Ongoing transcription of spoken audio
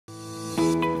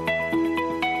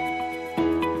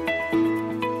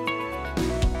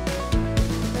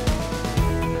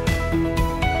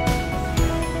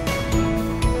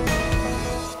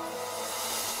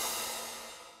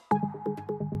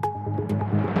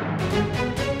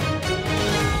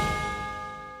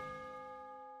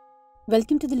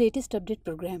Welcome to the latest update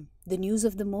program. The news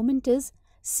of the moment is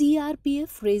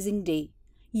CRPF Raising Day.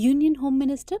 Union Home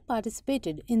Minister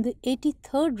participated in the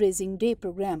 83rd Raising Day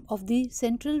program of the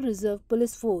Central Reserve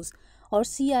Police Force or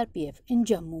CRPF in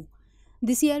Jammu.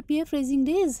 The CRPF Raising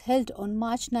Day is held on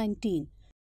March 19.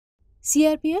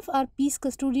 CRPF are peace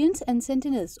custodians and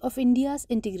sentinels of India's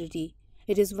integrity.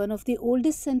 It is one of the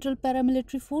oldest central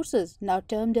paramilitary forces, now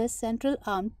termed as Central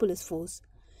Armed Police Force.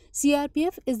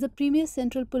 CRPF is the premier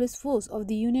central police force of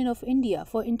the Union of India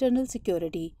for internal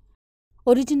security.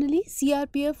 Originally,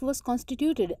 CRPF was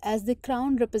constituted as the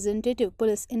Crown Representative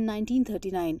Police in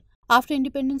 1939. After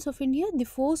independence of India, the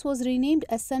force was renamed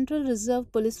as Central Reserve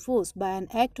Police Force by an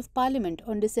Act of Parliament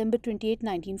on December 28,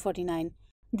 1949.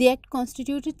 The Act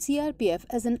constituted CRPF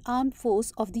as an armed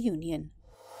force of the Union.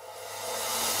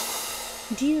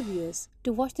 Dear viewers,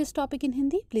 to watch this topic in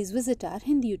Hindi, please visit our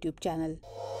Hindi YouTube channel.